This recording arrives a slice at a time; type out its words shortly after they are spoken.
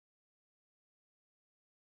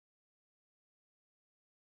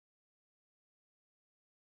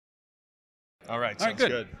All right, All right,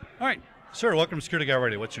 good. All right, sir, welcome to Security Guy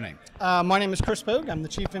Radio. What's your name? My name is Chris Pogue. I'm the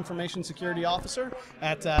Chief Information Security Officer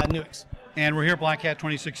at Nuix. And we're here at Black Hat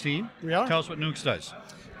 2016. We are. Tell us what Nuix does.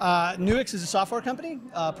 Nuix is a software company,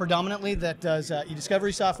 predominantly that does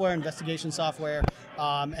e-discovery software, investigation software,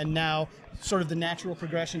 and now sort of the natural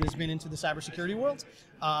progression has been into the cybersecurity world.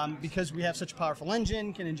 Because we have such a powerful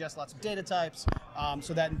engine, can ingest lots of data types,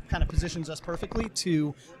 so that kind of positions us perfectly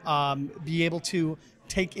to be able to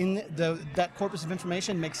take in that corpus of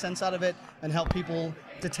information, make sense out of it, and help people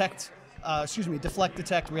deflect,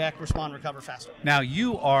 detect, react, respond, recover faster. Now,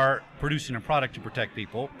 you are producing a product to protect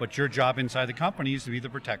people, but your job inside the company is to be the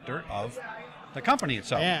protector of the company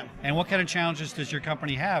itself. I am. And what kind of challenges does your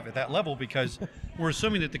company have at that level? Because we're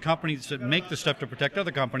assuming that the companies that make the stuff to protect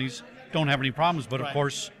other companies don't have any problems, but of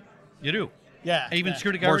course, you do. Yeah. Even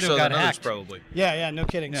Security Guy More Radio so got than others, hacked. probably. Yeah, no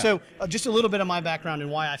kidding. Yeah. So just a little bit of my background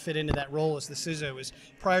and why I fit into that role as the CISO is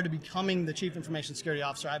prior to becoming the Chief Information Security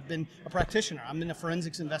Officer, I've been a practitioner. I've been a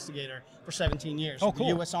forensics investigator for 17 years. Oh, with cool.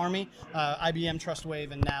 the U.S. Army, IBM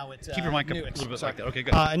Trustwave, and now it's Keep your mic up a Nuix. little bit Sorry. like that. Okay,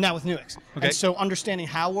 good. And now with Nuix. Okay. And so understanding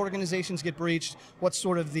how organizations get breached, what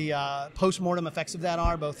sort of the post-mortem effects of that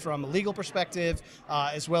are, both from a legal perspective,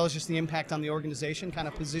 as well as just the impact on the organization, kind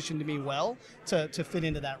of positioned me well to fit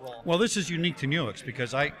into that role. Well, this is unique to Nuix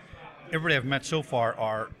because everybody I've met so far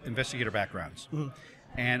are investigator backgrounds. Mm-hmm.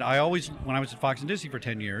 And I always, when I was at Fox and Disney for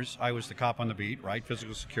 10 years, I was the cop on the beat, right?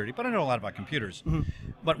 Physical security, but I know a lot about computers. Mm-hmm.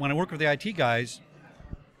 But when I worked with the IT guys,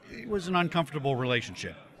 it was an uncomfortable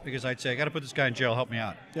relationship because I'd say, I got to put this guy in jail, help me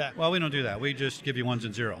out. Yeah. Well, we don't do that. We just give you ones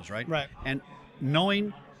and zeros, right? Right. And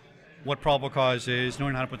knowing what probable cause is,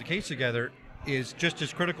 knowing how to put the case together is just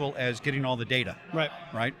as critical as getting all the data. Right.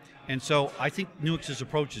 Right? And so I think Nuix's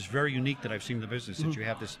approach is very unique that I've seen in the business, that you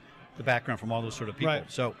have the background from all those sort of people.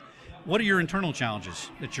 Right. So what are your internal challenges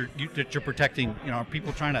that you're protecting? You know, are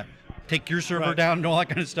people trying to take your server down and all that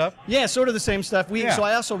kind of stuff? Yeah, sort of the same stuff. Yeah. So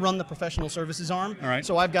I also run the professional services arm. All right.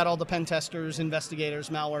 So I've got all the pen testers, investigators,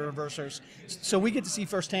 malware reversers. So we get to see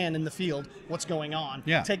firsthand in the field what's going on.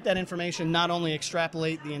 Yeah. Take that information, not only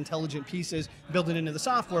extrapolate the intelligent pieces, build it into the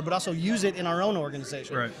software, but also use it in our own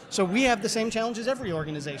organization. Right. So we have the same challenges every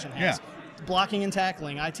organization has. Yeah. Blocking and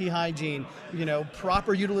tackling, IT hygiene,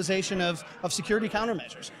 proper utilization of security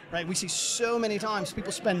countermeasures, right? We see so many times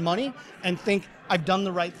people spend money and think, I've done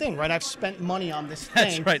the right thing, right? I've spent money on this thing.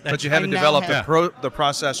 That's right. But you haven't developed the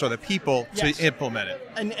process or the people Yes. to implement it.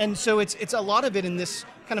 And so it's a lot of it in this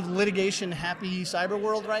kind of litigation happy cyber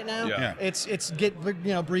world right now. Yeah. It's get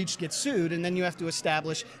breached, get sued, and then you have to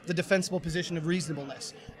establish the defensible position of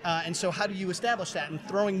reasonableness. And so how do you establish that? And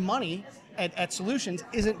throwing money at solutions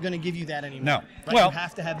isn't going to give you that anymore. No. Right? Well, you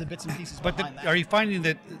have to have the bits and pieces But behind that. are you finding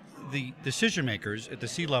that the decision makers at the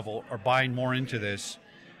C level are buying more into this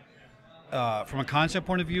from a concept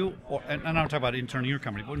point of view? And I'm not talking about internally in your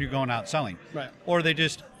company, but when you're going out selling. Right. Or are they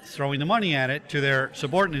just throwing the money at it to their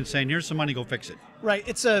subordinates saying, here's some money, go fix it? Right.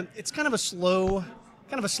 It's kind of a slow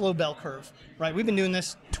bell curve, right? We've been doing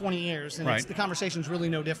this 20 years, and Right. the conversation's really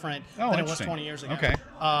no different Oh, than it was interesting. 20 years ago. Okay.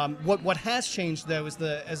 What has changed though is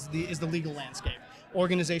the legal landscape.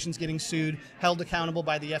 Organizations getting sued, held accountable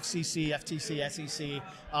by the FCC, FTC, SEC.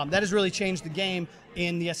 That has really changed the game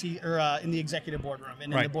in the in the executive boardroom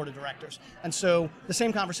and in Right. the board of directors. And so the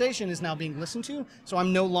same conversation is now being listened to. So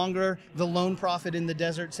I'm no longer the lone prophet in the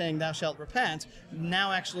desert saying thou shalt repent.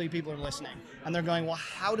 Now actually people are listening. And they're going, well,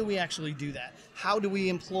 how do we actually do that? How do we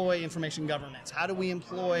employ information governance? How do we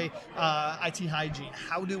employ IT hygiene?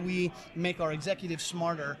 How do we make our executives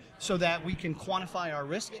smarter so that we can quantify our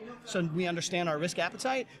risk, so we understand our risk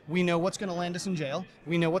appetite? We know what's going to land us in jail.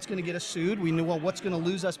 We know what's going to get us sued. We know what's going to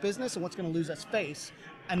lose us business and what's going to lose us face.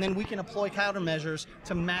 And then we can employ countermeasures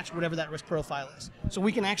to match whatever that risk profile is. So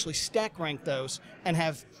we can actually stack rank those and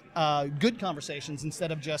have good conversations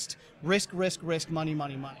instead of just risk, money.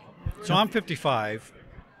 So I'm 55,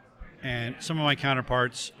 and some of my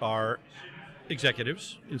counterparts are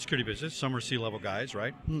executives in security business. Some are C-level guys,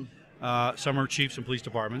 right? Some are chiefs in police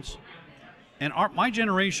departments. And my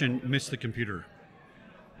generation missed the computer.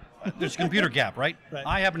 There's a computer gap, right? Right.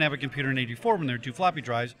 I happen to have a computer in '84 when there were 2 floppy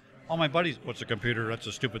drives. All my buddies, what's a computer? That's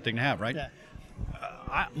a stupid thing to have, right?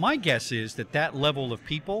 Yeah. My guess is that level of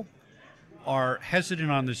people are hesitant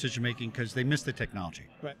on decision making because they miss the technology.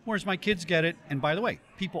 Right. Whereas my kids get it, and by the way,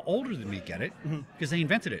 people older than me get it because they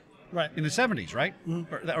invented it in the 70s, right?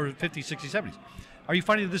 Or 50s, 60s, 70s. Are you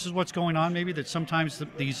finding that this is what's going on, maybe, that sometimes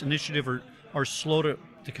these initiatives are slow to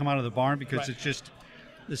come out of the barn because it's just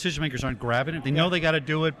decision makers aren't grabbing it? They know they got to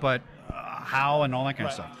do it, but how and all that kind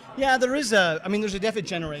of stuff. Yeah, there is there's a definite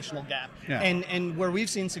generational gap. Yeah. And where we've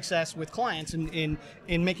seen success with clients in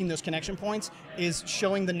making those connection points is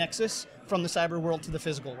showing the nexus from the cyber world to the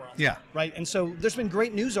physical world. Yeah. Right. And so there's been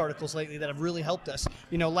great news articles lately that have really helped us.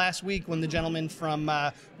 Last week when the gentleman from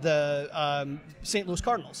the St. Louis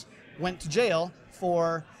Cardinals went to jail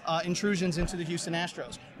for intrusions into the Houston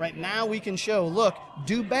Astros. Right now we can show, look,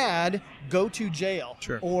 do bad, go to jail.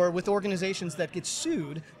 Sure. Or with organizations that get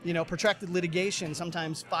sued, protracted litigation,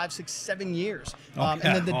 sometimes 5, 6, 7 years. And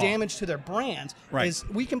then the damage to their brand is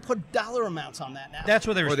we can put dollar amounts on that now. That's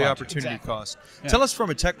what they respond Or the to. opportunity Exactly. cost. Yeah. Tell us from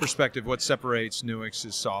a tech perspective what separates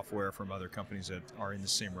Nuix's software from other companies that are in the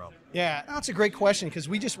same realm. Yeah, that's a great question because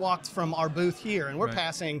we just walked from our booth here and we're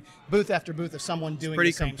passing booth after booth of someone doing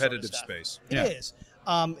Pretty the same competitive sort of stuff. space. It is.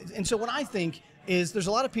 And so what I think is there's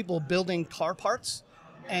a lot of people building car parts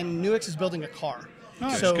and Nuix is building a car. Oh,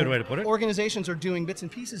 that's so a good way to put it. Organizations are doing bits and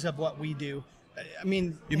pieces of what we do. I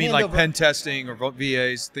mean, You mean like pen testing or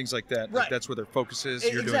VAs, things like that? Right. Like that's where their focus is?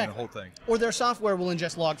 You're doing the whole thing. Or their software will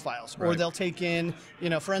ingest log files, or Right. they'll take in,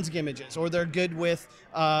 forensic images, or they're good with,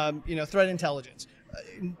 threat intelligence.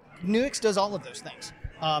 Nuix does all of those things.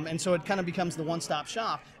 And so it kind of becomes the one-stop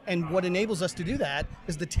shop. And what enables us to do that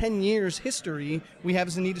is the 10 years history we have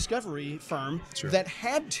as an e-discovery firm that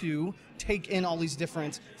had to take in all these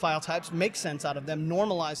different file types, make sense out of them,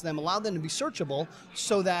 normalize them, allow them to be searchable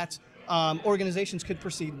so that organizations could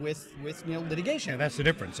proceed with litigation. Yeah, that's the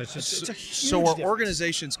difference. It's just It's a huge So are difference.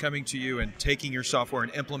 organizations coming to you and taking your software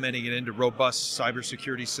and implementing it into robust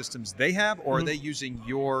cybersecurity systems they have, or are they using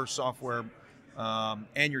your software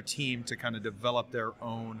and your team to kind of develop their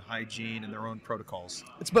own hygiene and their own protocols?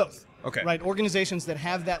 It's both. Okay. Right. Organizations that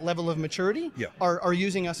have that level of maturity are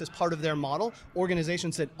using us as part of their model.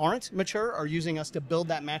 Organizations that aren't mature are using us to build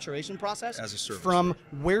that maturation process As a service. from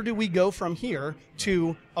where do we go from here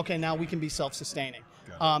to, okay, now we can be self-sustaining.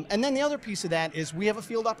 And then the other piece of that is we have a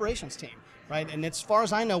field operations team. Right, and as far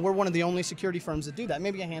as I know, we're one of the only security firms that do that.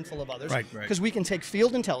 Maybe a handful of others. Right. Because we can take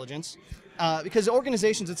field intelligence. Because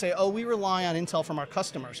organizations that say, "Oh, we rely on intel from our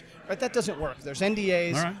customers," right? That doesn't work. There's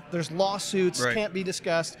NDAs. All right. There's lawsuits. Right. Can't be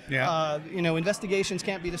discussed. Yeah. Investigations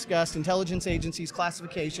can't be discussed. Intelligence agencies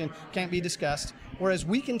classification can't be discussed. Whereas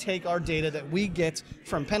we can take our data that we get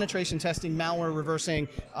from penetration testing, malware reversing,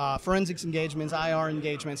 forensics engagements, IR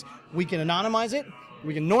engagements. We can anonymize it.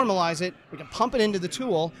 We can normalize it, we can pump it into the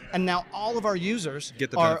tool, and now all of our users Get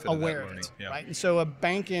the are benefit of that aware of learning. it. Yeah. Right? And so a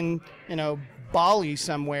bank in Bali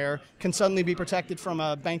somewhere can suddenly be protected from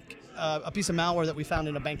a piece of malware that we found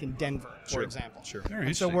in a bank in Denver, for example. Sure. Very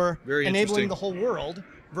And so interesting. we're Very enabling interesting. the whole world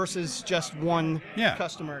versus just one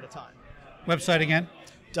customer at a time. Website again?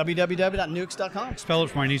 www.nuix.com. Spell it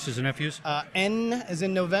for my nieces and nephews. N as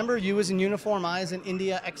in November, U as in uniform, I as in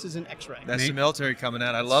India, X as in X-ray. That's the military coming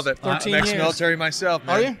out. I love it. 13 I'm years. ex-military myself,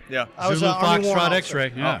 man. Are you? Yeah. I was Zulu an Army War Foxtrot officer.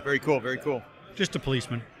 X-ray. Yeah. Oh, very cool, very cool. Just a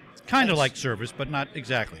policeman. Kind of like service, but not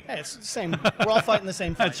exactly. Hey, it's the same. We're all fighting the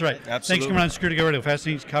same fight. That's right. Absolutely. Thanks for coming on Security Go Radio.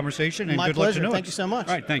 Fascinating conversation, and My good pleasure. luck to Nuix. Thank you so much.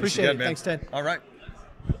 All right, thanks. Appreciate Yeah, it. man. Thanks, Ted. All right.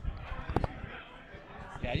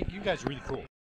 Yeah, you guys are really cool.